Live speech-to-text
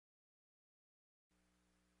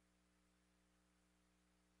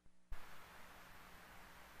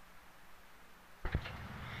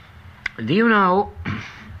Do you know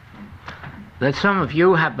that some of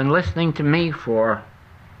you have been listening to me for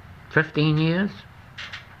 15 years?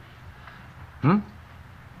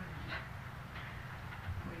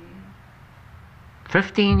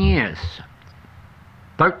 15 years,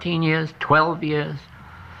 13 years, 12 years,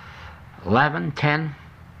 11, 10.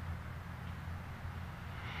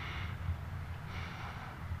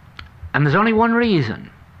 And there's only one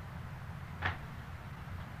reason.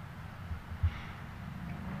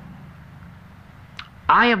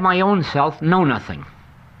 I of my own self know nothing.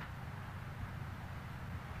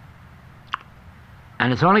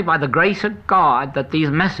 And it's only by the grace of God that these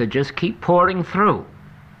messages keep pouring through.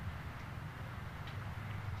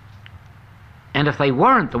 And if they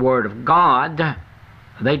weren't the Word of God,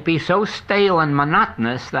 they'd be so stale and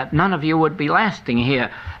monotonous that none of you would be lasting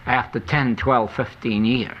here after 10, 12, 15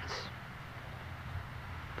 years.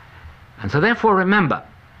 And so therefore remember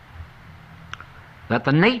that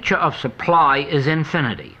the nature of supply is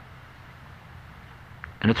infinity.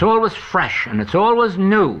 And it's always fresh and it's always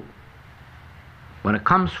new when it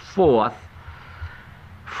comes forth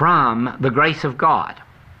from the grace of God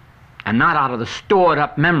and not out of the stored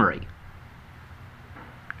up memory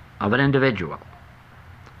of an individual.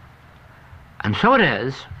 And so it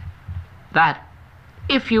is that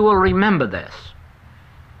if you will remember this,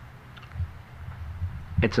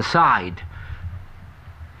 it's a side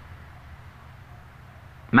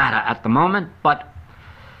matter at the moment, but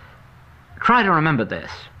try to remember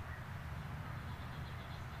this,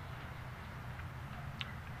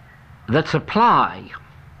 that supply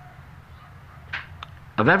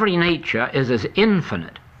of every nature is as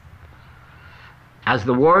infinite as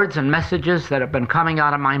the words and messages that have been coming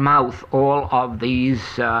out of my mouth all of these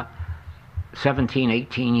 17,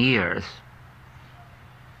 18 years.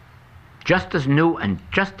 Just as new and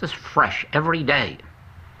just as fresh every day,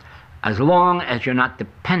 as long as you're not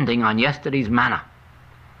depending on yesterday's manna,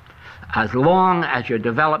 as long as you're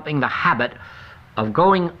developing the habit of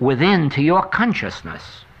going within to your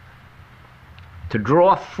consciousness to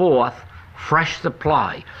draw forth fresh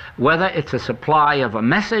supply, whether it's a supply of a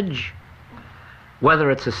message,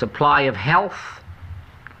 whether it's a supply of health,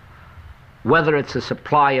 whether it's a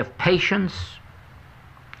supply of patience,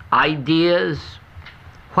 ideas,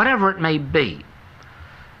 whatever it may be.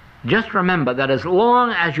 Just remember that as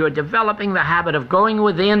long as you're developing the habit of going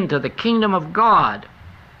within to the kingdom of God,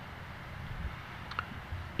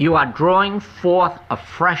 you are drawing forth a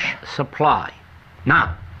fresh supply.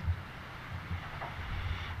 Now,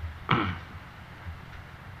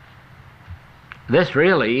 this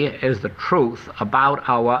really is the truth about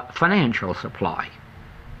our financial supply.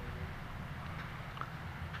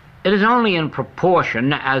 It is only in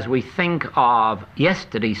proportion as we think of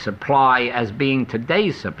yesterday's supply as being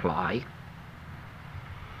today's supply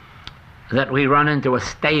that we run into a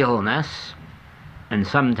staleness and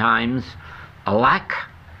sometimes a lack.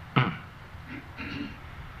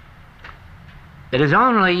 It is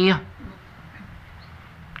only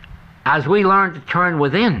as we learn to turn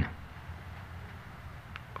within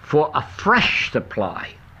for a fresh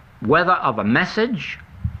supply, whether of a message,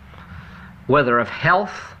 whether of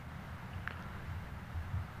health,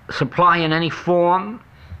 supply in any form,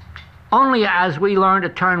 only as we learn to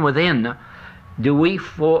turn within do we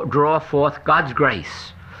draw forth God's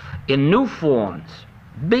grace in new forms,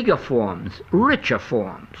 bigger forms, richer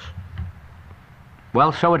forms.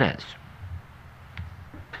 Well, so it is.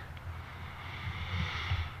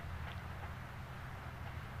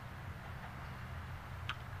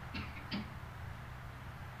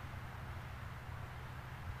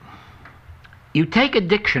 You take a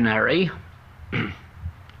dictionary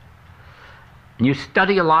and you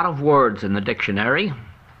study a lot of words in the dictionary,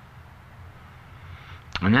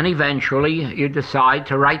 and then eventually you decide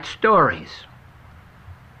to write stories.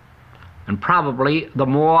 And probably the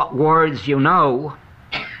more words you know,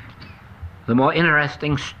 the more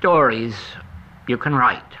interesting stories you can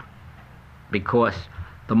write, because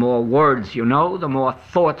the more words you know, the more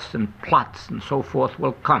thoughts and plots and so forth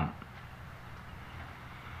will come.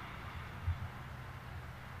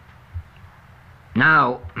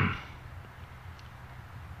 Now,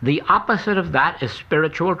 the opposite of that is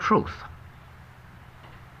spiritual truth.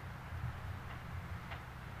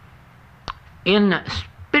 In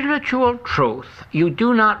spiritual truth, you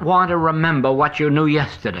do not want to remember what you knew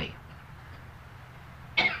yesterday.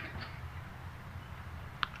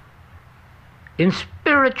 In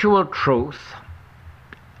spiritual truth,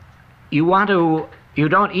 you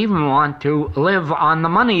don't even want to live on the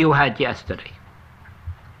money you had yesterday.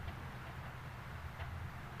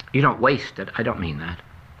 You don't waste it, I don't mean that.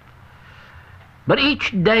 But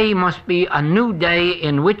each day must be a new day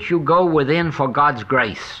in which you go within for God's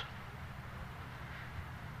grace.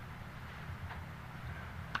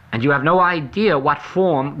 And you have no idea what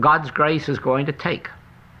form God's grace is going to take.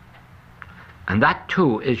 And that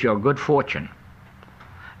too is your good fortune,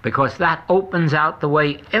 because that opens out the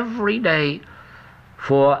way every day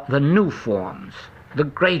for the new forms, the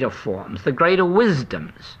greater forms, the greater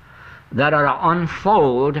wisdoms that are to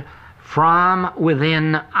unfold from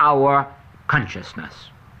within our consciousness.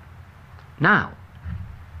 Now,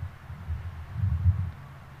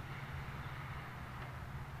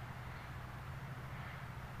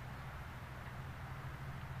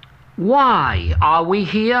 why are we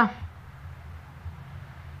here?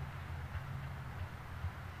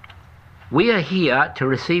 We are here to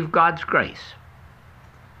receive God's grace.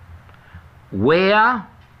 Where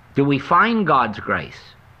do we find God's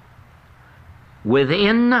grace?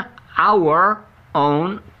 Within our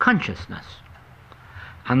own consciousness.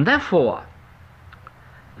 And therefore,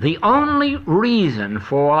 the only reason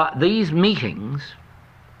for these meetings,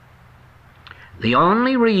 the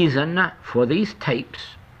only reason for these tapes,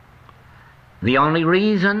 the only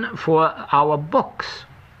reason for our books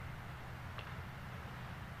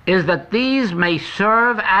is that these may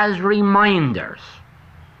serve as reminders.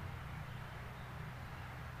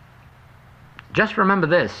 Just remember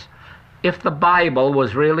this: if the Bible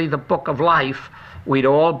was really the book of life, we'd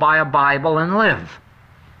all buy a Bible and live.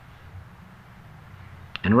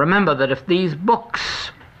 And remember that if these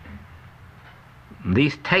books,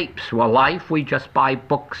 these tapes were life, we just buy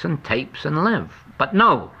books and tapes and live. But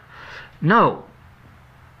no.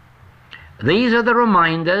 These are the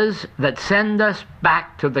reminders that send us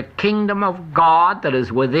back to the kingdom of God that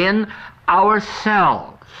is within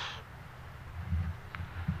ourselves.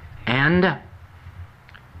 And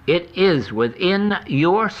it is within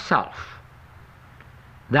yourself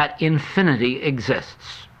that infinity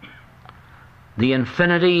exists. The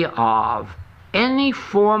infinity of any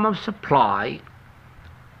form of supply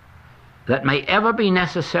that may ever be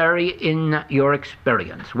necessary in your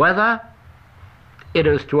experience, whether it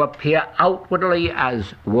is to appear outwardly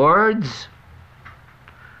as words,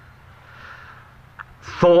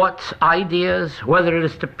 thoughts, ideas, whether it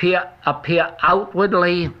is to appear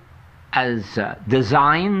outwardly as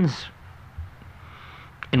designs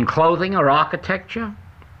in clothing or architecture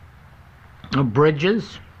or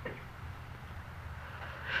bridges.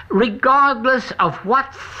 Regardless of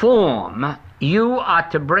what form you are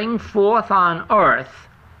to bring forth on earth,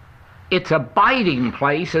 its abiding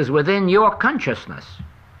place is within your consciousness.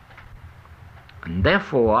 And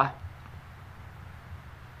therefore,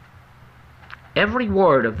 every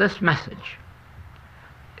word of this message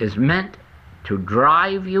is meant to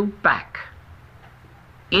drive you back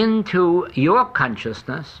into your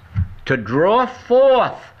consciousness, to draw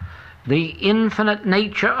forth the infinite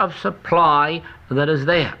nature of supply that is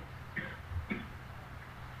there.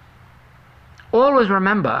 Always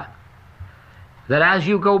remember that as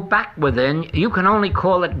you go back within, you can only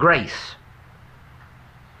call it grace.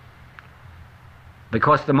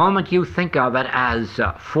 Because the moment you think of it as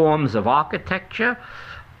forms of architecture,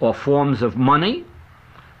 or forms of money,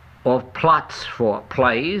 or plots for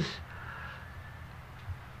plays,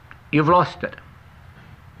 you've lost it.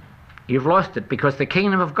 You've lost it, because the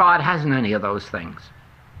kingdom of God hasn't any of those things.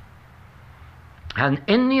 Hasn't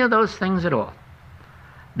any of those things at all.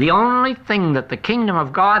 The only thing that the kingdom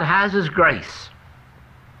of God has is grace.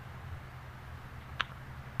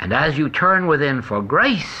 And as you turn within for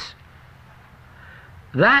grace,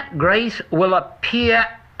 that grace will appear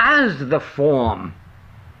as the form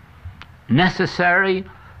necessary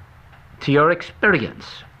to your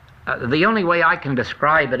experience. The only way I can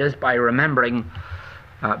describe it is by remembering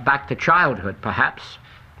back to childhood, perhaps,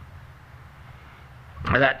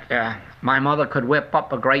 that my mother could whip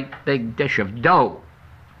up a great big dish of dough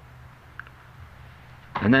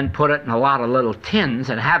and then put it in a lot of little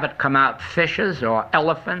tins and have it come out fishes or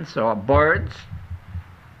elephants or birds.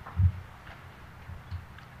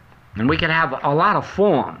 And we could have a lot of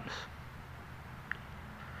forms.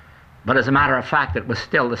 But as a matter of fact, it was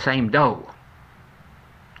still the same dough,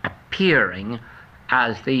 appearing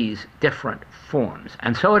as these different forms.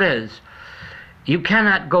 And so it is. You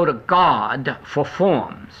cannot go to God for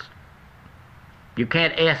forms. You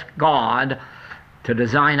can't ask God to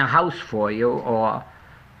design a house for you or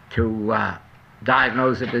to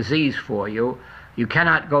diagnose a disease for you. You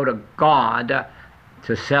cannot go to God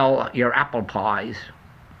to sell your apple pies.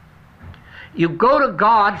 You go to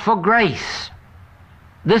God for grace.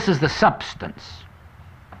 This is the substance.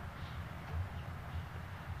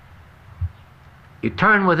 You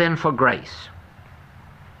turn within for grace.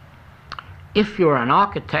 If you're an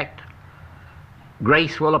architect,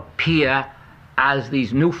 grace will appear as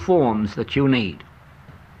these new forms that you need.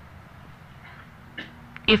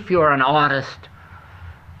 If you're an artist,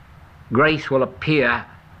 grace will appear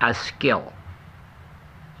as skill.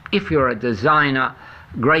 If you're a designer,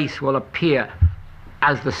 grace will appear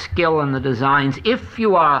as the skill in the designs. If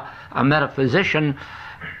you are a metaphysician,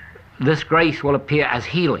 this grace will appear as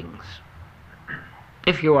healings.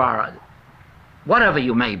 If you are whatever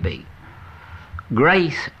you may be,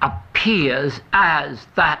 grace appears as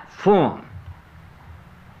that form.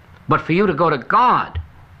 But for you to go to God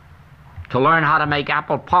to learn how to make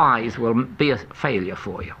apple pies will be a failure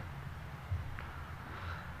for you.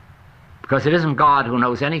 Because it isn't God who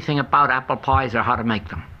knows anything about apple pies or how to make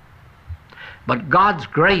them. But God's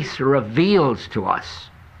grace reveals to us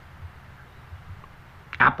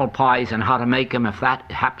apple pies and how to make them if that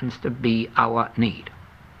happens to be our need.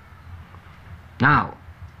 Now,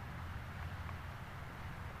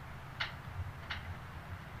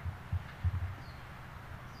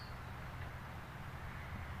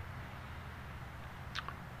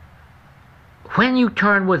 when you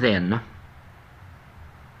turn within,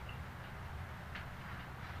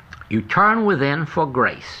 you turn within for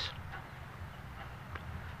grace.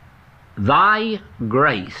 Thy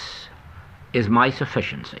grace is my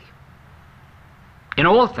sufficiency in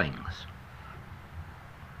all things.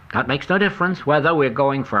 That makes no difference whether we're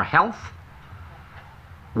going for health,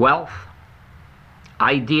 wealth,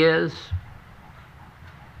 ideas,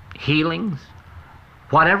 healings,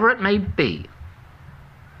 whatever it may be.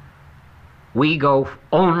 We go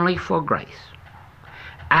only for grace.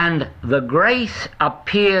 And the grace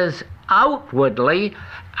appears outwardly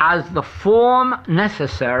as the form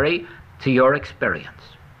necessary to your experience.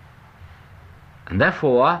 And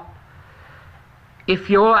therefore, if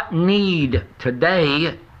your need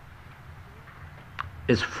today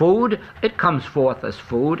is food, it comes forth as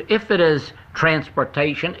food. If it is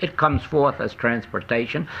transportation, it comes forth as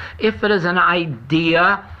transportation. If it is an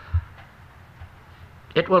idea,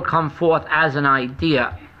 it will come forth as an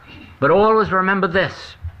idea. But always remember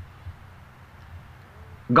this: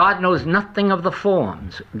 God knows nothing of the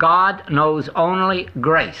forms. God knows only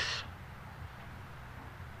grace.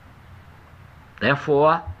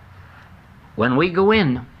 Therefore, when we go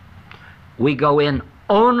in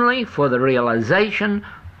only for the realization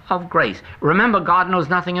of grace. Remember, God knows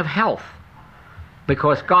nothing of health,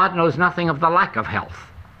 because God knows nothing of the lack of health.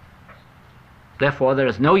 Therefore, there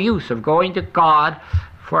is no use of going to God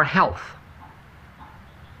for health.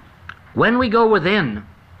 When we go within,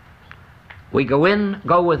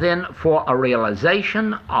 go within for a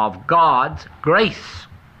realization of God's grace.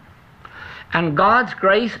 And God's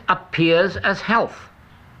grace appears as health.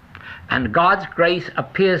 And God's grace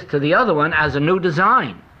appears to the other one as a new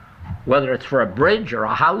design, whether it's for a bridge or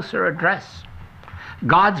a house or a dress.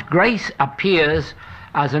 God's grace appears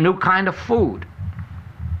as a new kind of food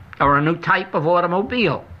or a new type of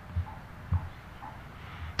automobile.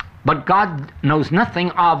 But God knows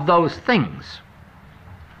nothing of those things.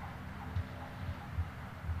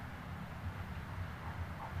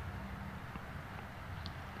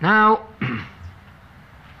 Now,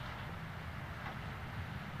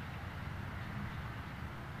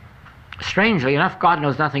 strangely enough, God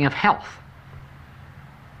knows nothing of health.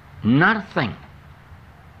 Not a thing.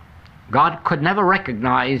 God could never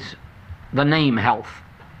recognize the name health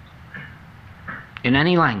in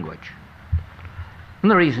any language. And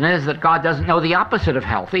the reason is that God doesn't know the opposite of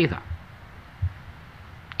health either.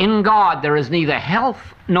 In God there is neither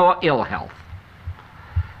health nor ill health.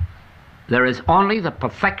 There is only the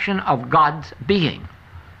perfection of God's being.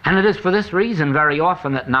 And it is for this reason very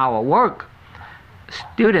often that in our work,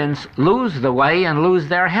 students lose the way and lose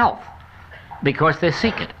their health, because they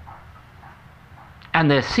seek it. And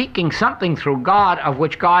they're seeking something through God of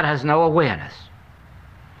which God has no awareness.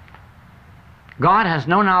 God has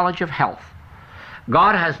no knowledge of health.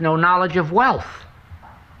 God has no knowledge of wealth.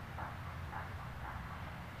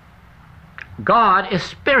 God is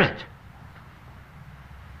spirit.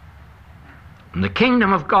 And the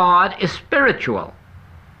kingdom of God is spiritual.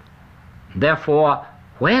 Therefore,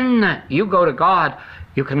 when you go to God,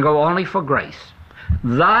 you can go only for grace.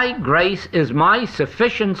 Thy grace is my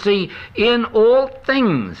sufficiency in all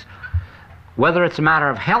things, whether it's a matter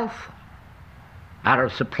of health, matter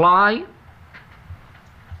of supply,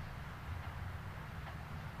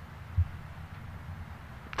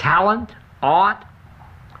 talent, art.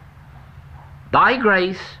 Thy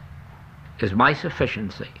grace is my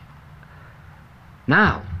sufficiency.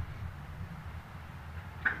 Now,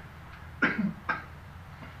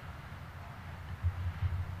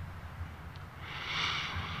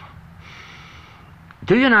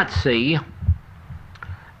 do you not see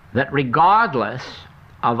that regardless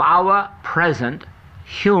of our present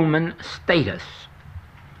human status,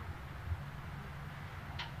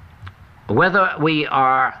 whether we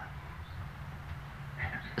are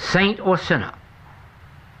saint or sinner.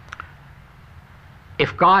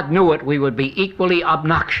 If God knew it, we would be equally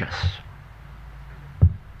obnoxious.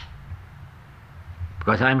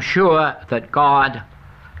 Because I'm sure that God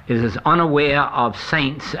is as unaware of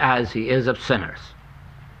saints as he is of sinners.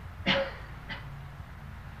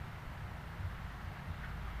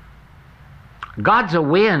 God's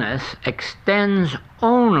awareness extends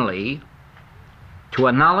only to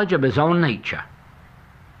a knowledge of his own nature.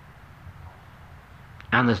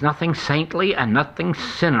 And there's nothing saintly and nothing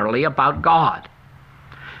sinnerly about God.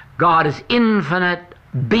 God is infinite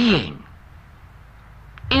being.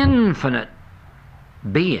 Infinite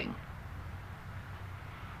being.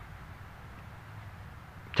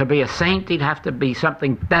 To be a saint, he'd have to be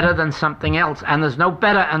something better than something else. And there's no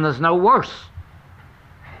better and there's no worse.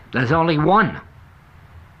 There's only one.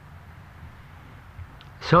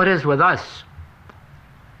 So it is with us.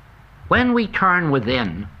 When we turn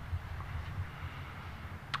within,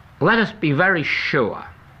 let us be very sure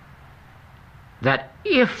that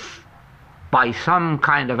if by some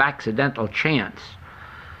kind of accidental chance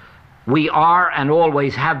we are and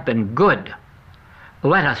always have been good,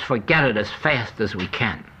 let us forget it as fast as we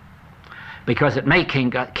can, because it may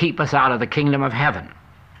keep us out of the kingdom of heaven.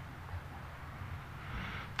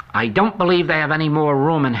 I don't believe they have any more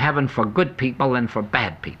room in heaven for good people than for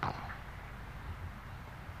bad people.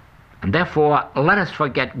 And therefore, let us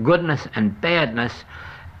forget goodness and badness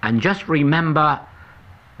and just remember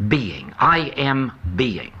being. I am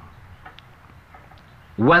being.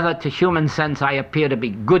 Whether to human sense I appear to be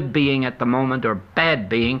good being at the moment or bad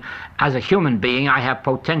being, as a human being I have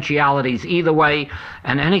potentialities either way,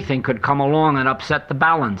 and anything could come along and upset the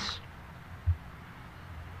balance.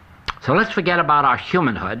 So let's forget about our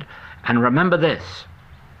humanhood and remember this.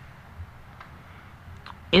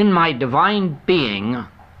 In my divine being,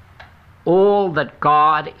 all that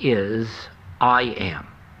God is, I am.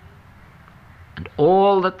 And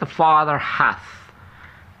all that the Father hath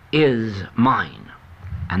is mine.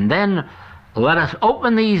 And then let us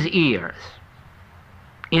open these ears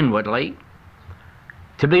inwardly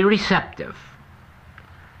to be receptive.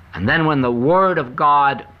 And then when the Word of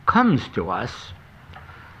God comes to us,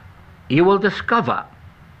 you will discover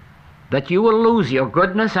that you will lose your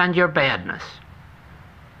goodness and your badness.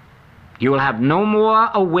 You will have no more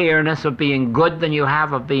awareness of being good than you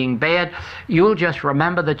have of being bad. You'll just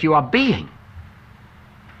remember that you are being.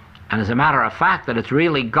 And as a matter of fact, that it's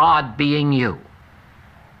really God being you.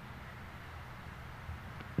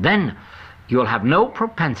 Then you'll have no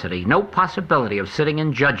propensity, no possibility of sitting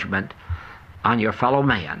in judgment on your fellow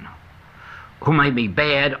man, who may be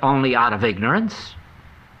bad only out of ignorance,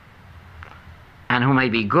 and who may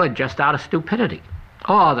be good just out of stupidity.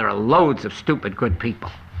 Oh, there are loads of stupid good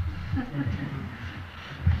people.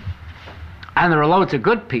 And there are loads of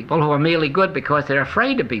good people who are merely good because they're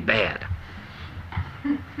afraid to be bad.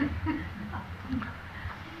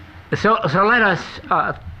 So let us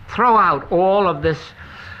throw out all of this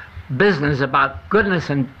business about goodness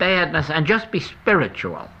and badness and just be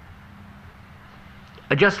spiritual.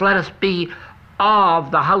 Just let us be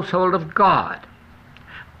of the household of God,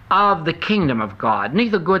 of the kingdom of God,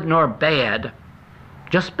 neither good nor bad,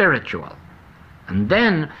 just spiritual. And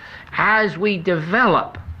then, as we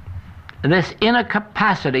develop this inner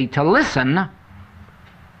capacity to listen,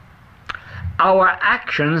 our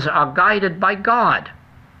actions are guided by God.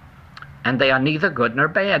 And they are neither good nor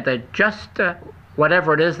bad. They're just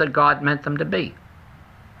whatever it is that God meant them to be.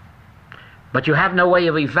 But you have no way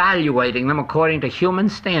of evaluating them according to human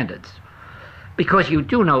standards. Because you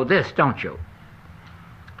do know this, don't you?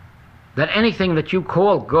 That anything that you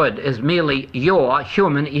call good is merely your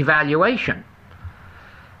human evaluation.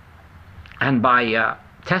 And by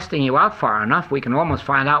testing you out far enough, we can almost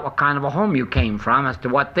find out what kind of a home you came from as to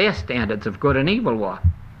what their standards of good and evil were.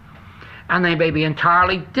 And they may be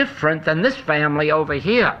entirely different than this family over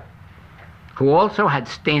here, who also had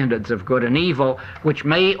standards of good and evil, which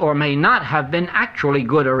may or may not have been actually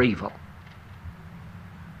good or evil.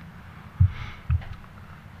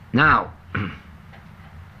 Now,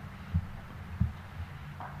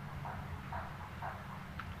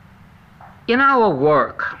 in our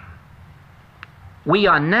work, we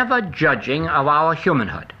are never judging of our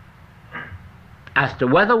humanhood as to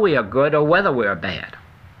whether we are good or whether we are bad.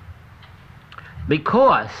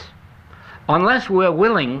 Because unless we're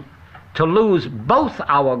willing to lose both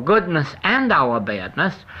our goodness and our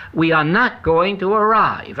badness, we are not going to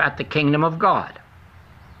arrive at the kingdom of God.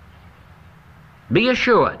 Be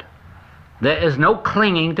assured, there is no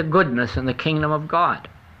clinging to goodness in the kingdom of God.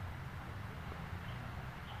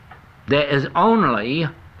 There is only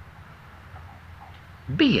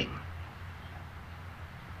being.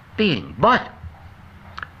 Being. But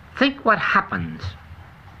think what happens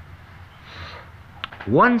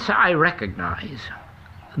once I recognize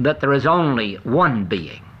that there is only one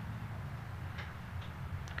being.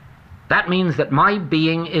 That means that my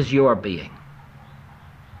being is your being.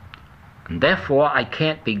 And therefore, I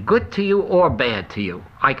can't be good to you or bad to you.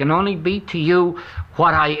 I can only be to you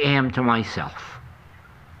what I am to myself.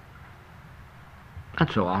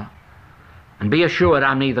 That's all. And be assured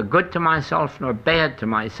I'm neither good to myself nor bad to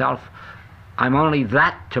myself. I'm only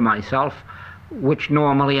that to myself which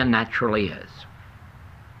normally and naturally is.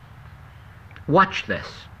 Watch this.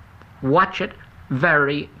 Watch it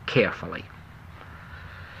very carefully.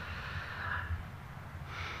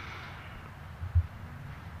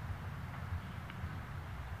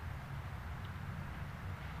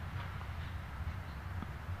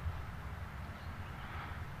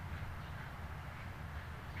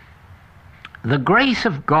 The grace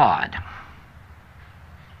of God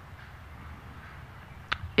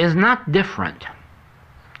is not different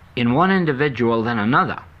in one individual than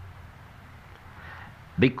another,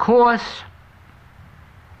 because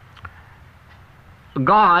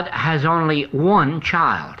God has only one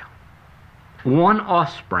child, one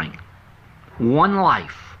offspring, one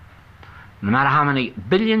life. No matter how many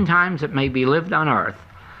billion times it may be lived on earth,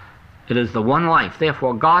 it is the one life.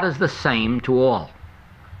 Therefore, God is the same to all.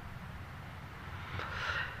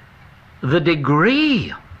 The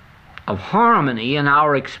degree of harmony in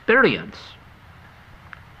our experience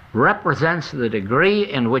represents the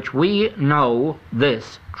degree in which we know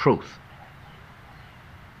this truth.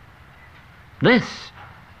 This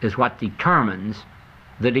is what determines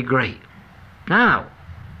the degree. Now,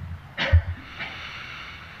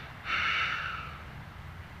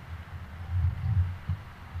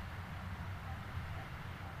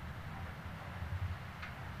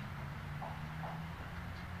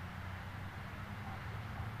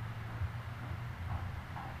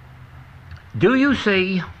 do you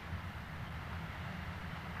see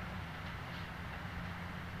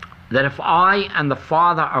that if I and the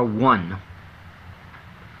Father are one,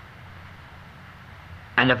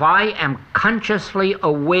 and if I am consciously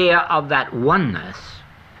aware of that oneness,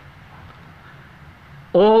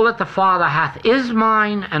 all that the Father hath is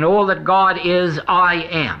mine, and all that God is, I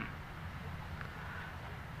am.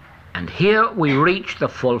 And here we reach the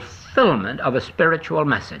fulfillment of a spiritual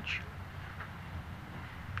message.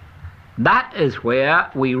 That is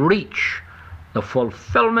where we reach the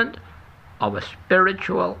fulfillment of a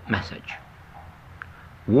spiritual message.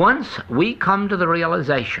 Once we come to the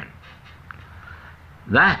realization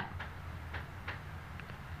that,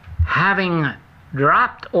 having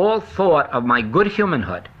dropped all thought of my good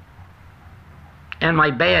humanhood and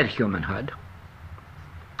my bad humanhood,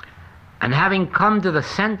 and having come to the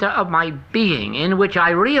center of my being in which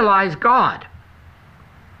I realize God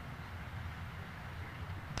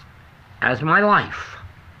as my life,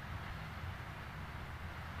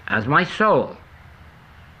 as my soul,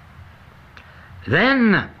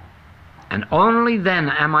 then and only then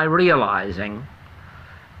am I realizing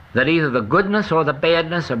that either the goodness or the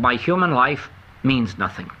badness of my human life means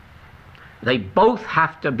nothing. They both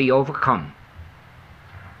have to be overcome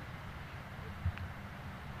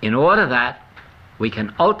in order that we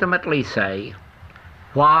can ultimately say,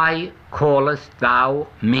 "Why callest thou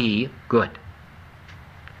me good?"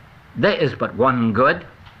 There is but one good,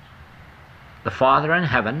 the Father in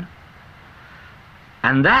heaven,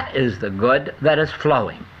 and that is the good that is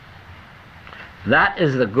flowing. That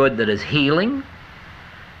is the good that is healing.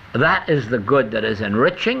 That is the good that is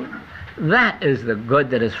enriching. That is the good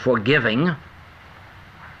that is forgiving.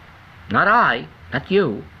 Not I, not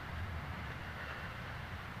you,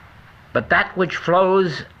 but that which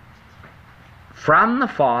flows from the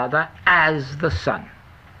Father as the Son.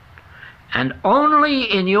 And only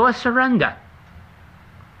in your surrender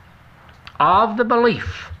of the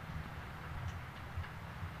belief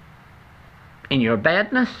in your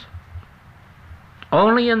badness,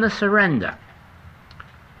 only in the surrender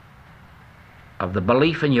of the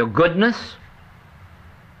belief in your goodness,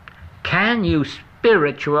 can you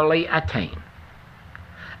spiritually attain.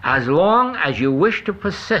 As long as you wish to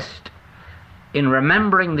persist in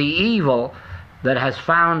remembering the evil that has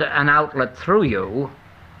found an outlet through you,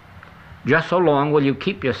 just so long will you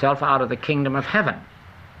keep yourself out of the kingdom of heaven.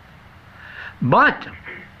 But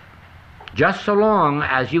just so long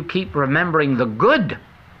as you keep remembering the good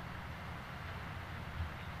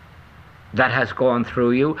that has gone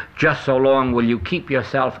through you, just so long will you keep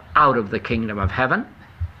yourself out of the kingdom of heaven.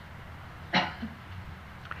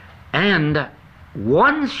 And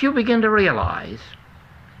once you begin to realize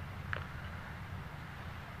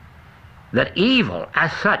that evil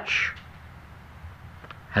as such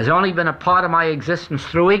has only been a part of my existence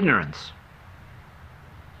through ignorance.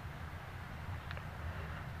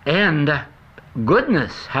 And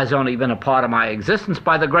goodness has only been a part of my existence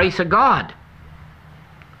by the grace of God.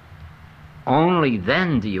 Only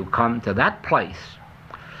then do you come to that place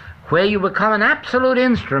where you become an absolute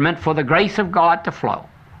instrument for the grace of God to flow.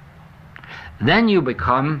 Then you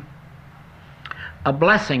become a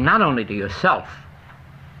blessing not only to yourself,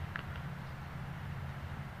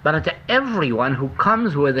 but unto everyone who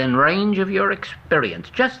comes within range of your experience.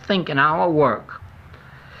 Just think in our work,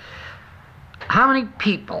 how many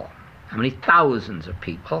people, how many thousands of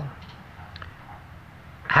people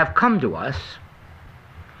have come to us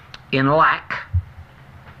in lack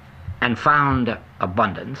and found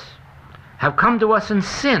abundance, have come to us in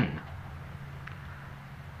sin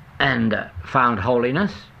and found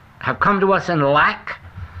holiness, have come to us in lack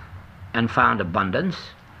and found abundance,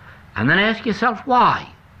 and then ask yourself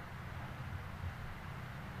why.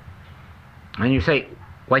 And you say,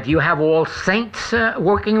 what, do you have all saints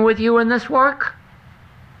working with you in this work?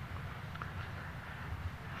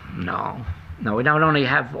 No, we don't only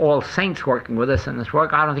have all saints working with us in this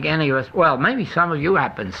work. I don't think any of us, well, maybe some of you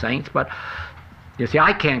have been saints, but you see,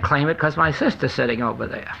 I can't claim it because my sister's sitting over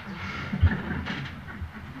there.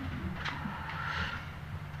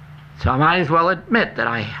 So I might as well admit that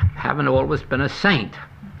I haven't always been a saint,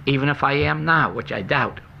 even if I am now, which I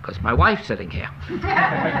doubt, because my wife's sitting here.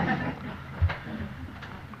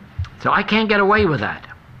 So I can't get away with that.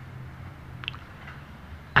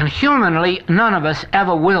 And humanly, none of us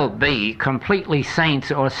ever will be completely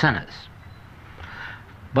saints or sinners.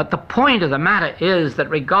 But the point of the matter is that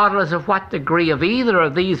regardless of what degree of either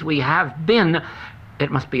of these we have been, it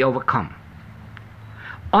must be overcome.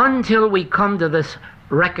 Until we come to this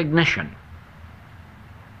recognition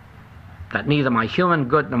that neither my human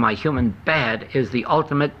good nor my human bad is the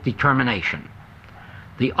ultimate determination.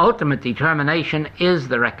 The ultimate determination is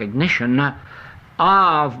the recognition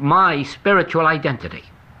of my spiritual identity.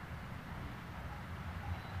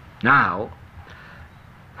 Now,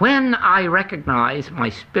 when I recognize my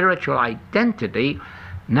spiritual identity,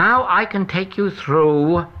 now I can take you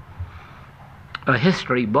through a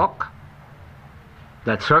history book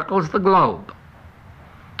that circles the globe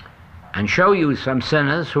and show you some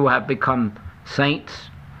sinners who have become saints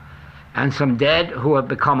and some dead who have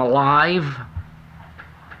become alive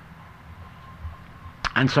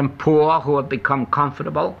and some poor who have become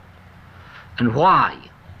comfortable. And why?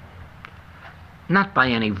 Not by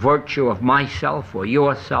any virtue of myself or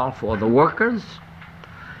yourself or the workers,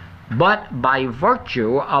 but by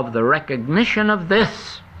virtue of the recognition of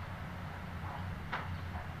this,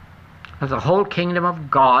 that the whole kingdom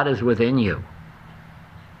of God is within you.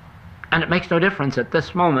 And it makes no difference at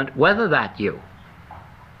this moment whether that you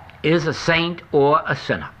is a saint or a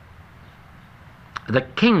sinner. The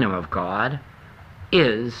kingdom of God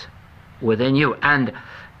is within you. And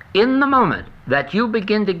in the moment that you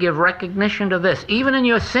begin to give recognition to this, even in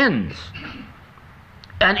your sins,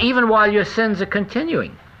 and even while your sins are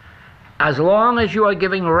continuing, as long as you are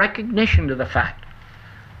giving recognition to the fact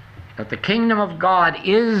that the kingdom of God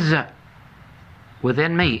is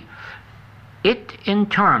within me, it in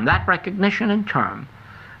turn, that recognition in turn,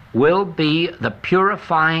 will be the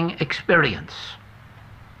purifying experience.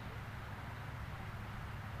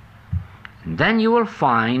 And then you will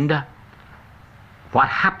find what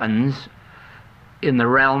happens in the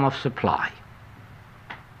realm of supply.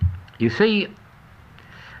 You see,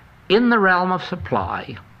 in the realm of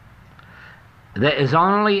supply, there is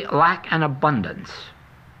only lack and abundance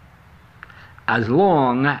as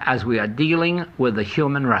long as we are dealing with the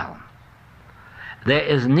human realm. There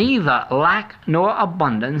is neither lack nor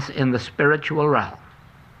abundance in the spiritual realm.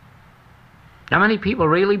 Now, many people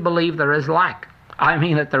really believe there is lack. I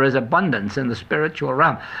mean that there is abundance in the spiritual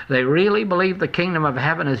realm. They really believe the kingdom of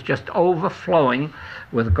heaven is just overflowing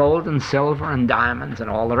with gold and silver and diamonds and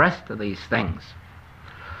all the rest of these things.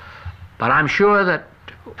 But I'm sure that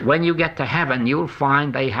when you get to heaven, you'll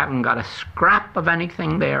find they haven't got a scrap of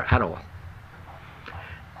anything there at all.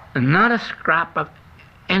 Not a scrap of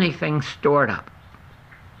anything stored up.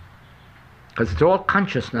 Because it's all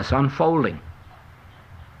consciousness unfolding.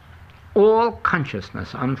 All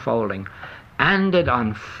consciousness unfolding. And it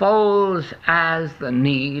unfolds as the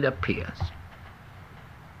need appears.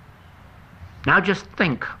 Now just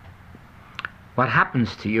think what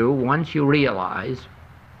happens to you once you realize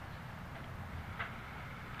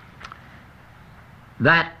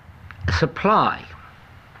that supply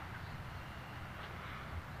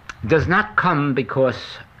does not come because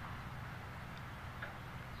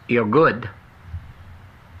you're good,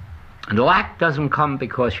 and lack doesn't come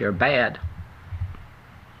because you're bad.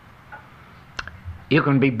 You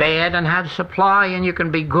can be bad and have supply, and you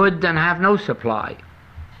can be good and have no supply,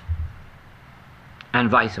 and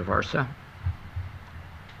vice versa.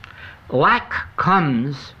 Lack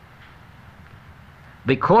comes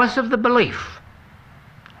because of the belief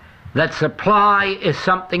that supply is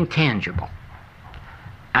something tangible,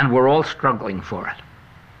 and we're all struggling for it.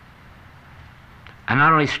 And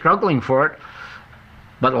not only struggling for it,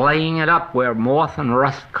 but laying it up where moth and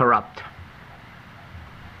rust corrupt.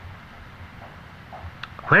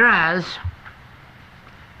 Whereas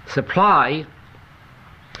supply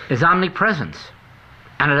is omnipresence,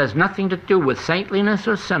 and it has nothing to do with saintliness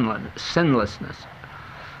or sinlessness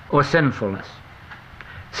or sinfulness.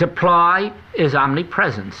 Supply is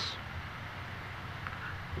omnipresence.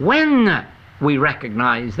 When we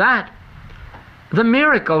recognize that, the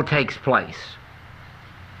miracle takes place.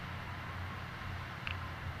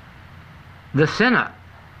 The sinner,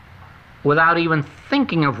 without even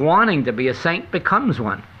thinking of wanting to be a saint, becomes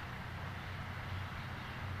one.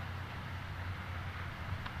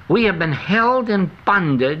 We have been held in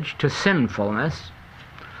bondage to sinfulness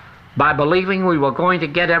by believing we were going to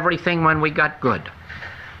get everything when we got good.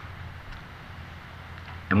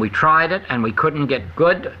 And we tried it and we couldn't get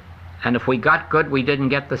good, and if we got good we didn't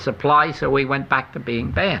get the supply, so we went back to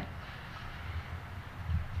being bad.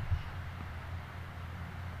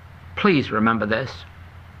 Please remember this.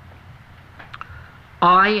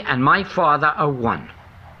 I and my Father are one,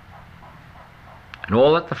 and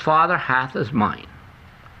all that the Father hath is mine.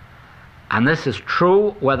 And this is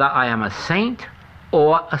true whether I am a saint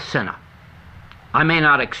or a sinner. I may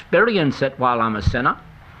not experience it while I'm a sinner,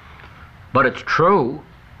 but it's true.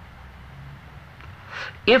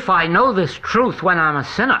 If I know this truth when I'm a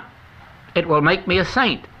sinner, it will make me a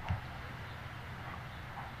saint.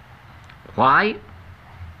 Why?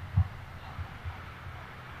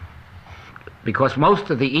 Because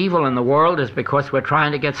most of the evil in the world is because we're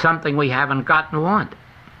trying to get something we haven't got and want.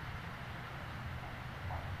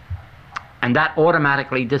 And that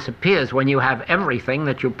automatically disappears when you have everything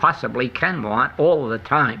that you possibly can want all the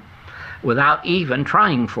time without even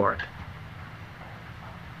trying for it.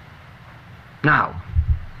 Now,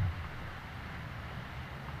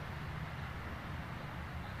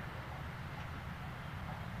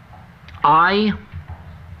 I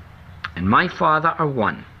and my Father are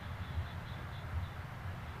one.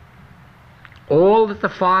 All that the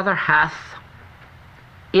Father hath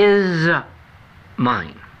is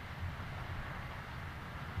mine.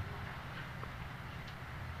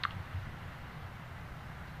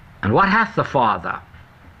 And what hath the Father?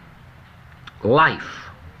 Life,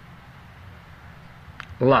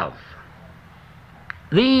 love.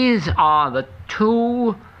 These are the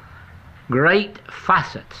two great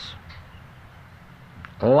facets: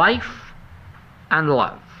 life and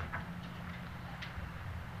love.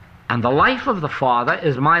 And the life of the Father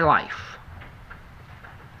is my life.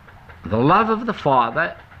 The love of the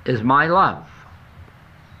Father is my love.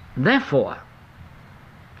 Therefore,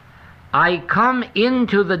 I come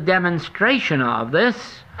into the demonstration of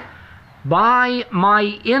this by my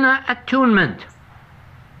inner attunement,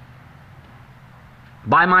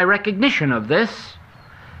 by my recognition of this,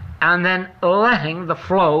 and then letting the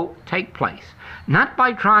flow take place. Not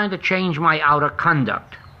by trying to change my outer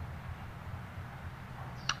conduct.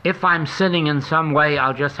 If I'm sinning in some way,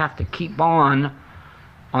 I'll just have to keep on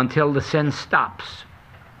until the sin stops.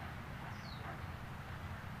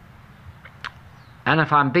 And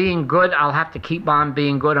if I'm being good, I'll have to keep on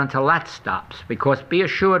being good until that stops. Because be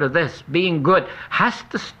assured of this, being good has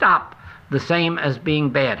to stop the same as being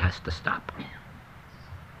bad has to stop.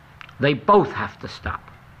 They both have to stop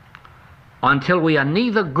until we are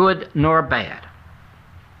neither good nor bad.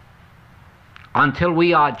 Until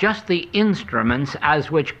we are just the instruments as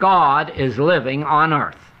which God is living on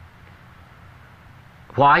earth.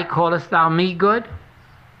 Why callest thou me good?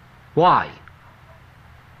 Why?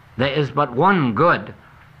 There is but one good,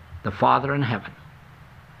 the Father in heaven.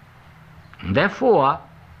 And therefore,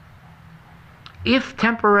 if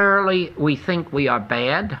temporarily we think we are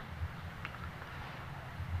bad,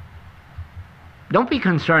 don't be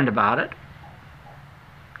concerned about it.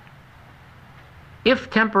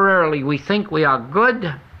 If temporarily we think we are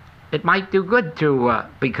good, it might do good to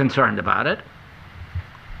be concerned about it.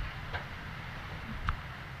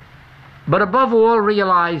 But above all,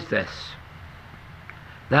 realize this,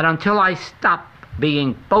 that until I stop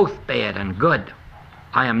being both bad and good,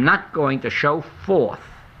 I am not going to show forth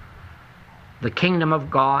the kingdom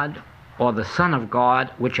of God or the Son of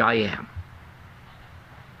God, which I am.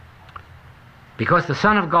 Because the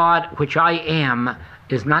Son of God, which I am,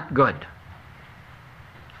 is not good.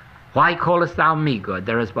 Why callest thou me good?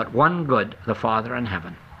 There is but one good, the Father in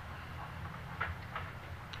heaven.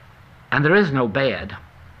 and there is no bad.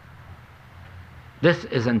 This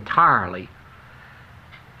is entirely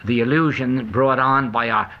the illusion brought on by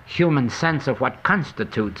our human sense of what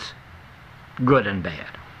constitutes good and bad.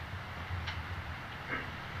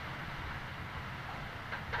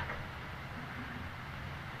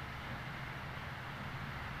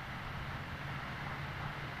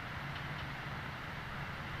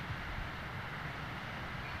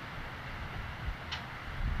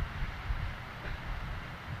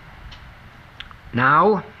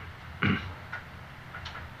 Now,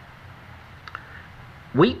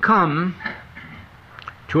 we come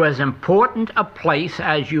to as important a place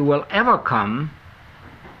as you will ever come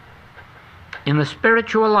in the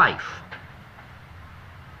spiritual life.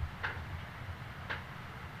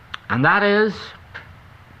 And that is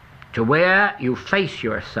to where you face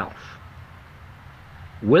yourself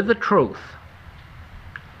with the truth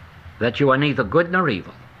that you are neither good nor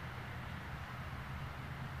evil.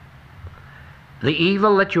 The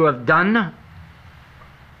evil that you have done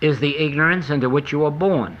is the ignorance into which you were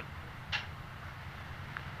born.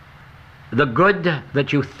 The good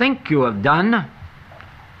that you think you have done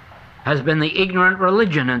has been the ignorant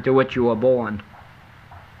religion into which you were born.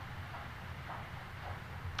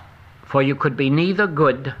 For you could be neither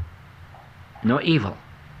good nor evil.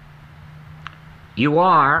 You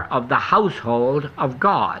are of the household of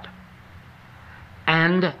God,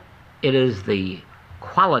 and it is the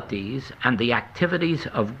qualities and the activities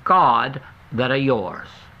of God that are yours.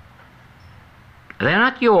 They're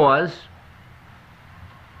not yours.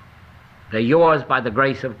 They're yours by the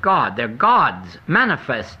grace of God. They're God's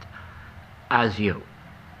manifest as you.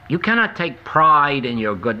 You cannot take pride in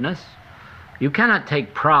your goodness. You cannot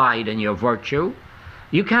take pride in your virtue.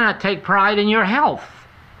 You cannot take pride in your health.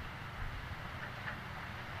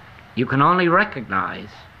 You can only recognize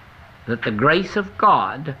that the grace of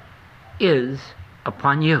God is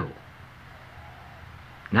upon you.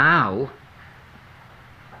 Now,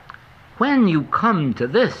 when you come to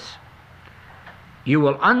this, you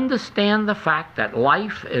will understand the fact that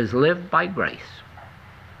life is lived by grace.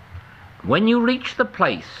 When you reach the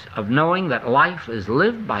place of knowing that life is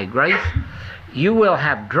lived by grace, you will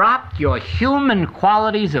have dropped your human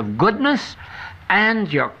qualities of goodness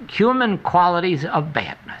and your human qualities of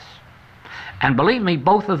badness. And believe me,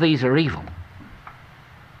 both of these are evil.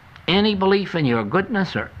 Any belief in your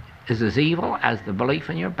goodness is as evil as the belief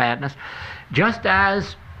in your badness, just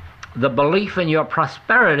as the belief in your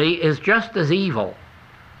prosperity is just as evil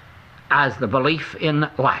as the belief in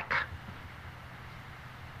lack.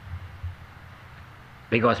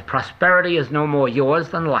 Because prosperity is no more yours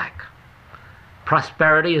than lack.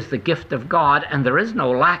 Prosperity is the gift of God, and there is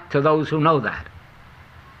no lack to those who know that.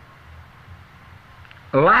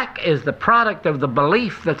 Lack is the product of the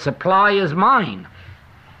belief that supply is mine,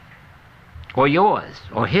 or yours,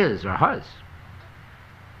 or his, or hers.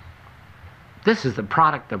 This is the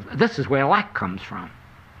product of, this is where lack comes from.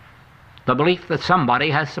 The belief that somebody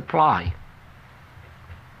has supply.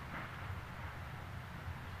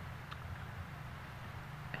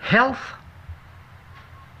 Health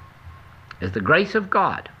is the grace of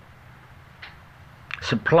God.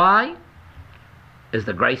 Supply is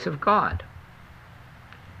the grace of God.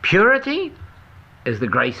 Purity is the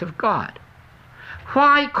grace of God.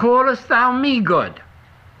 Why callest thou me good?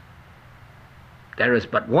 There is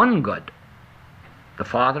but one good, the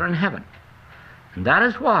Father in heaven. And that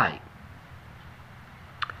is why,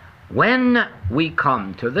 when we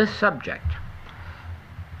come to this subject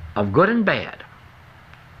of good and bad,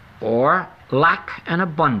 or lack and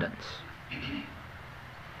abundance,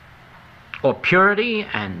 or purity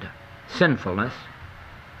and sinfulness,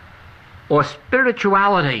 or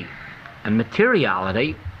spirituality and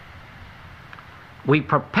materiality, we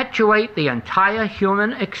perpetuate the entire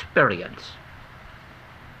human experience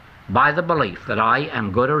by the belief that I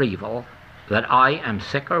am good or evil, that I am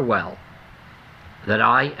sick or well, that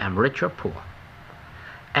I am rich or poor.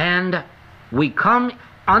 And we come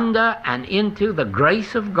under and into the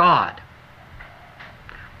grace of God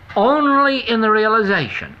only in the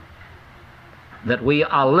realization that we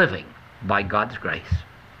are living by God's grace.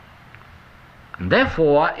 And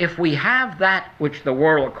therefore, if we have that which the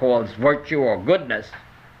world calls virtue or goodness,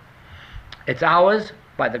 it's ours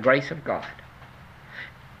by the grace of God.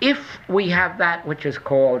 If we have that which is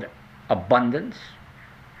called abundance,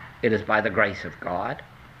 it is by the grace of God.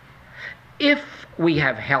 If we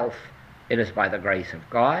have health, it is by the grace of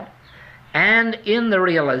God. And in the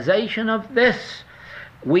realization of this,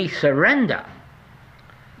 we surrender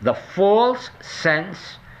the false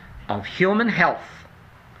sense of human health,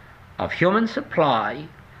 of human supply,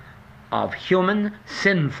 of human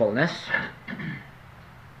sinfulness.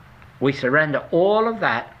 We surrender all of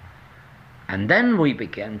that And then we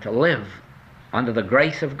begin to live under the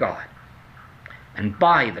grace of God and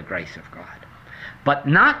by the grace of God. But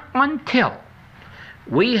not until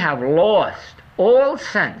we have lost all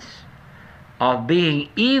sense of being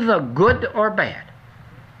either good or bad,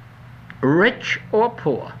 rich or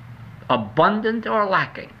poor, abundant or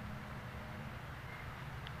lacking,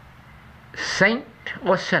 saint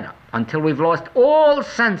or sinner, until we've lost all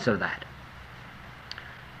sense of that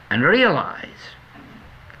and realize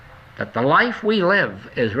that the life we live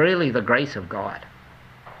is really the grace of God,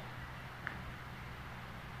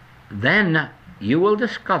 then you will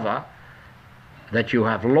discover that you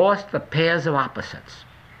have lost the pairs of opposites,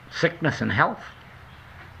 sickness and health,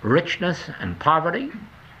 richness and poverty,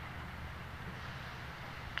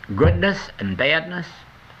 goodness and badness,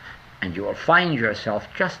 and you will find yourself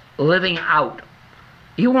just living out.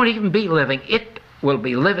 You won't even be living, it will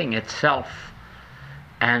be living itself.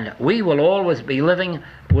 And we will always be living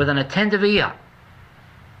with an attentive ear,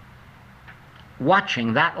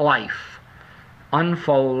 watching that life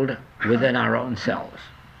unfold within our own selves.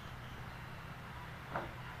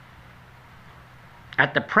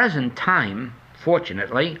 At the present time,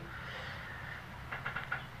 fortunately,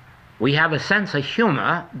 we have a sense of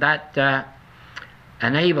humor that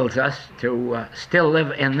enables us to still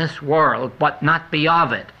live in this world but not be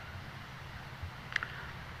of it.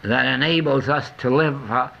 That enables us to live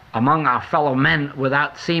among our fellow men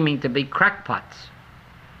without seeming to be crackpots.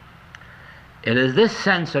 It is this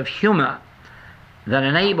sense of humor that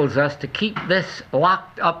enables us to keep this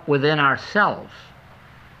locked up within ourselves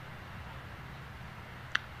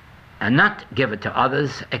and not give it to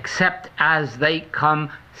others except as they come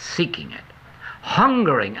seeking it,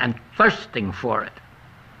 hungering and thirsting for it,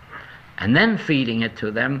 and then feeding it to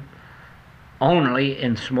them only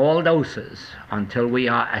in small doses until we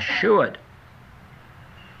are assured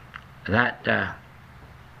that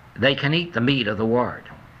they can eat the meat of the Word.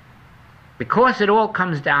 Because it all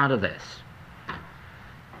comes down to this: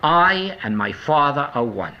 I and my Father are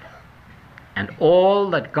one, and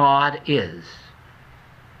all that God is,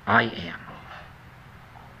 I am.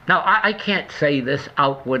 Now, I can't say this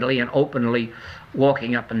outwardly and openly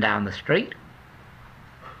walking up and down the street.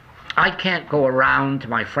 I can't go around to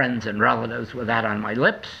my friends and relatives with that on my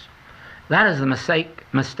lips. That is the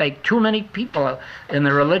mistake too many people in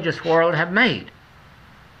the religious world have made,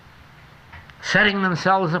 setting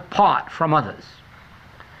themselves apart from others.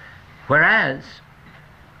 Whereas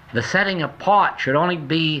the setting apart should only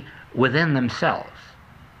be within themselves.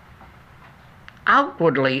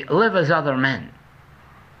 Outwardly live as other men.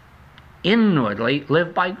 Inwardly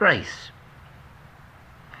live by grace,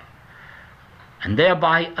 and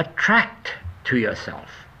thereby attract to yourself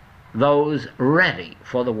those ready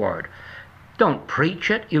for the Word. Don't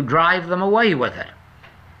preach it, you drive them away with it.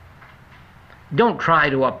 Don't try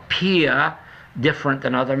to appear different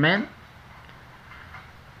than other men.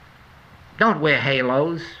 Don't wear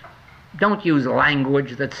halos. Don't use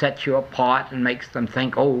language that sets you apart and makes them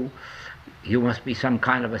think, oh, you must be some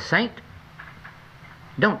kind of a saint.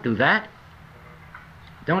 Don't do that.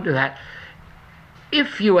 Don't do that.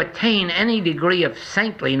 If you attain any degree of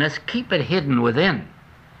saintliness, keep it hidden within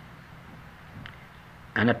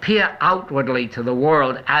and appear outwardly to the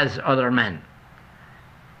world as other men,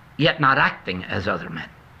 yet not acting as other men.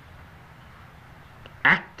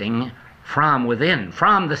 Acting from within,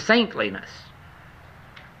 from the saintliness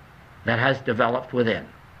that has developed within.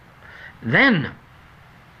 Then,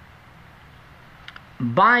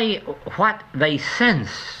 by what they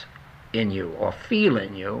sense in you or feel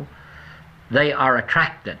in you, they are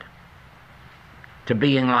attracted to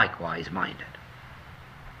being likewise minded.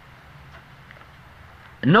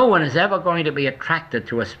 No one is ever going to be attracted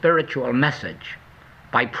to a spiritual message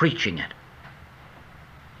by preaching it,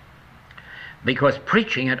 because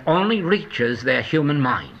preaching it only reaches their human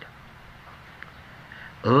mind.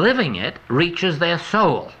 Living it reaches their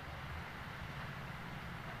soul.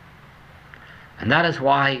 And that is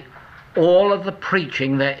why all of the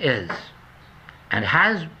preaching there is and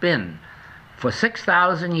has been for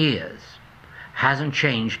 6,000 years hasn't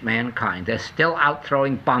changed mankind. They're still out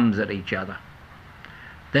throwing bombs at each other.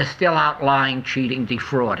 They're still out lying, cheating,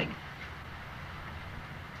 defrauding.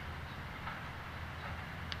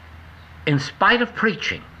 In spite of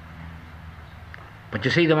preaching. But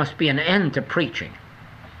you see, there must be an end to preaching.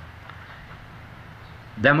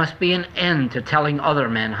 There must be an end to telling other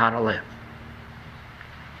men how to live.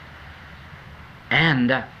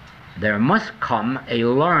 And there must come a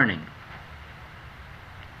learning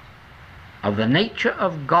of the nature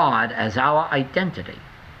of God as our identity,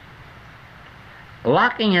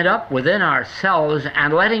 locking it up within ourselves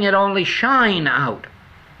and letting it only shine out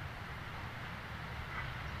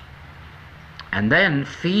and then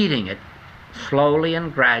feeding it slowly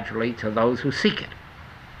and gradually to those who seek it.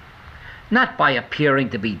 Not by appearing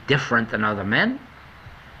to be different than other men,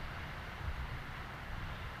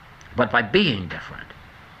 but by being different.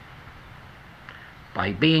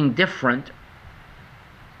 By being different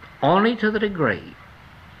only to the degree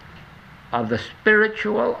of the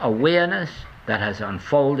spiritual awareness that has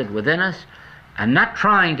unfolded within us, and not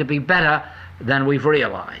trying to be better than we've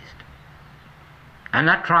realized, and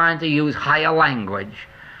not trying to use higher language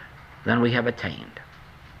than we have attained.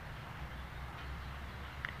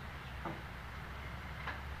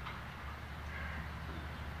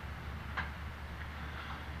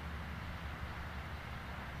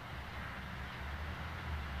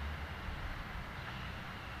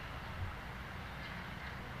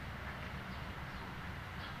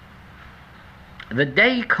 The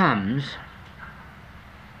day comes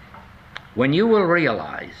when you will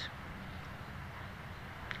realize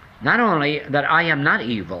not only that I am not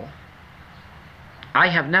evil, I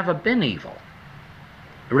have never been evil,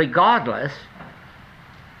 regardless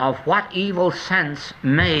of what evil sense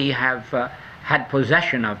may have had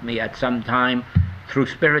possession of me at some time through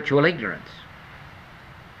spiritual ignorance.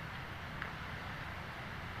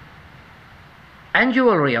 And you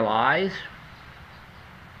will realize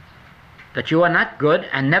that you are not good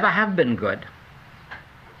and never have been good,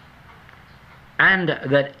 and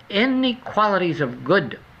that any qualities of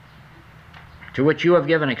good to which you have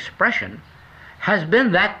given expression has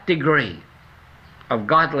been that degree of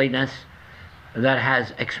godliness that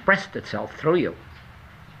has expressed itself through you.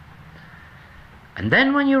 And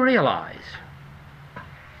then when you realize,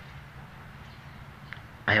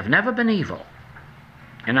 I have never been evil,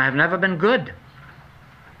 and I have never been good.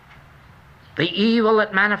 The evil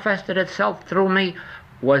that manifested itself through me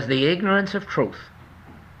was the ignorance of truth.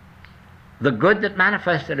 The good that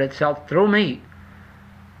manifested itself through me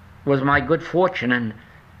was my good fortune in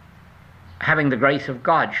having the grace of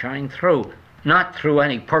God shine through, not through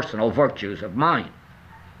any personal virtues of mine.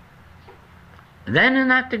 Then in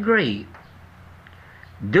that degree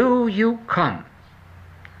do you come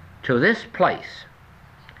to this place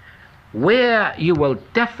where you will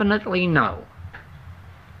definitely know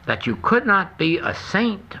that you could not be a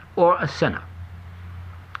saint or a sinner,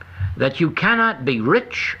 that you cannot be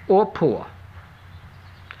rich or poor,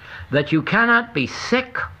 that you cannot be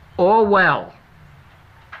sick or well.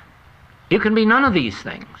 You can be none of these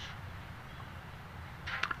things,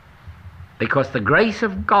 because the grace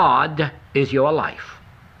of God is your life,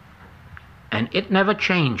 and it never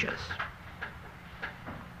changes,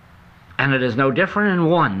 and it is no different in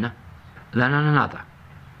one than in another.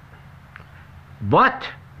 But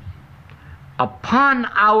upon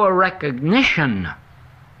our recognition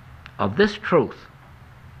of this truth,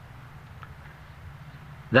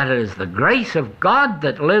 that it is the grace of God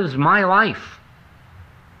that lives my life,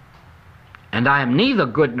 and I am neither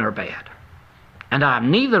good nor bad, and I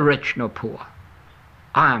am neither rich nor poor,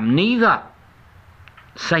 I am neither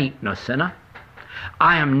saint nor sinner,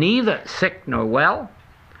 I am neither sick nor well,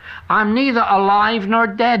 I am neither alive nor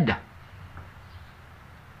dead.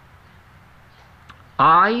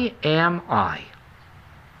 I am I.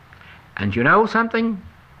 And you know something?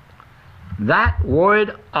 That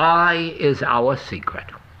word I is our secret.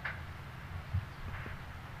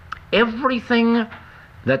 Everything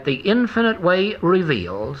that the infinite way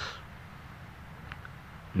reveals,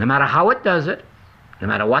 no matter how it does it, no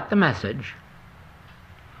matter what the message,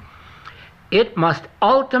 it must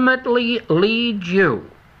ultimately lead you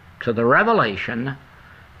to the revelation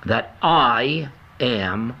that I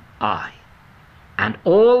am I. And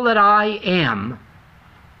all that I am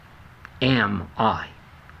I.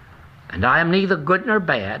 And I am neither good nor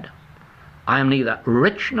bad. I am neither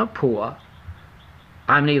rich nor poor.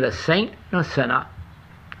 I am neither saint nor sinner.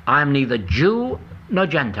 I am neither Jew nor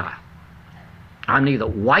Gentile. I am neither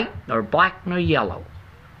white nor black nor yellow.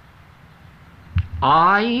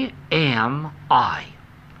 I am I.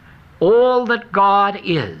 All that God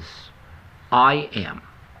is, I am.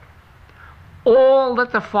 All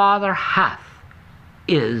that the Father hath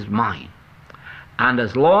is mine. And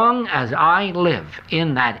as long as I live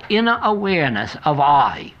in that inner awareness of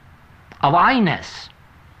I, of I-ness,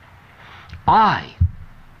 I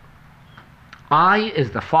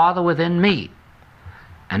is the Father within me,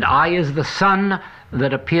 and I is the Son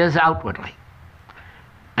that appears outwardly.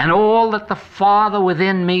 And all that the Father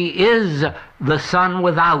within me is, the Son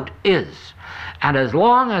without is. And as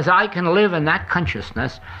long as I can live in that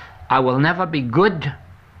consciousness, I will never be good,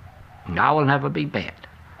 and I will never be bad.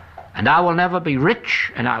 And I will never be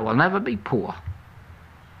rich, and I will never be poor.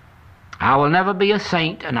 I will never be a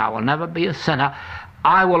saint, and I will never be a sinner.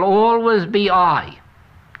 I will always be I.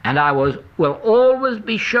 And I will always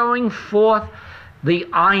be showing forth the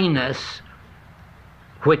I-ness,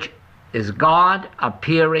 which is God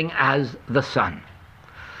appearing as the Son.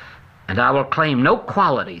 And I will claim no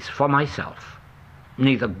qualities for myself,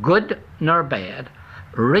 neither good nor bad,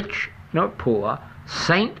 rich nor poor,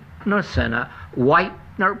 saint nor sinner, white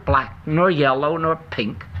nor black, nor yellow nor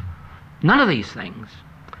pink. None of these things.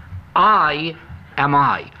 I am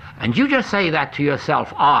I. And you just say that to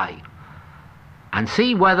yourself, I, and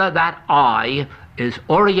see whether that I is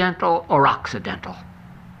Oriental or Occidental.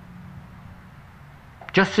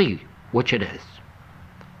 Just see which it is.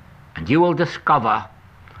 And you will discover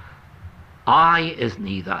I is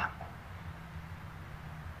neither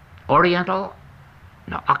Oriental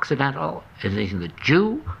nor Occidental, is neither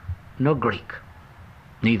Jew nor Greek,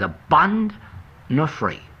 neither bond nor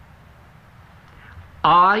free.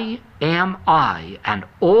 I am I, and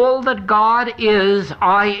all that God is,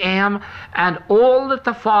 I am, and all that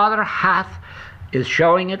the Father hath is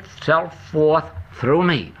showing itself forth through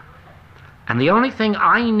me. And the only thing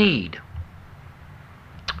I need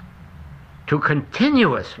to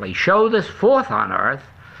continuously show this forth on earth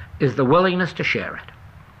is the willingness to share it.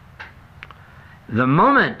 The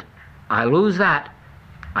moment I lose that,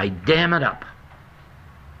 I dam it up,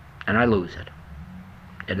 and I lose it.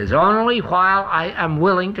 It is only while I am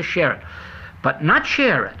willing to share it, but not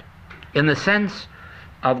share it in the sense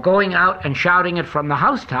of going out and shouting it from the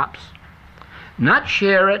housetops, not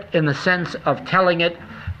share it in the sense of telling it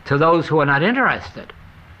to those who are not interested.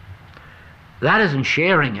 That isn't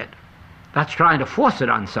sharing it. That's trying to force it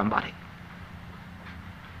on somebody.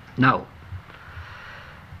 No.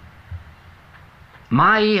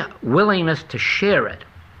 My willingness to share it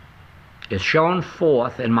is shown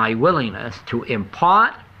forth in my willingness to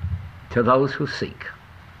impart to those who seek.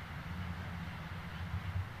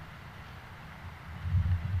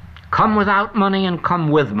 Come without money and come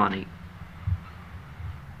with money.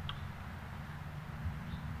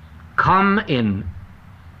 Come in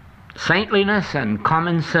saintliness and come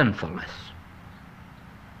in sinfulness.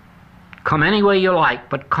 Come any way you like,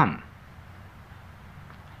 but come.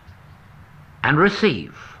 And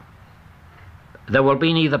receive. There will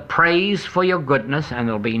be neither praise for your goodness, and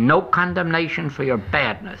there will be no condemnation for your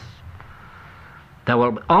badness. There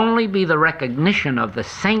will only be the recognition of the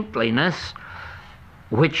saintliness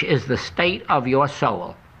which is the state of your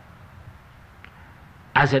soul.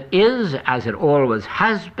 As it is, as it always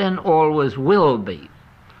has been, always will be.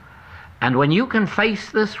 And when you can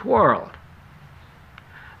face this world,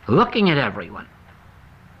 looking at everyone,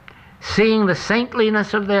 seeing the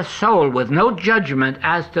saintliness of their soul with no judgment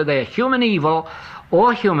as to their human evil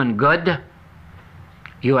or human good,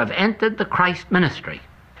 you have entered the Christ ministry,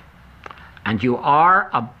 and you are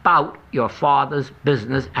about your Father's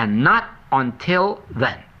business, and not until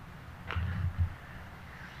then.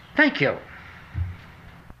 Thank you.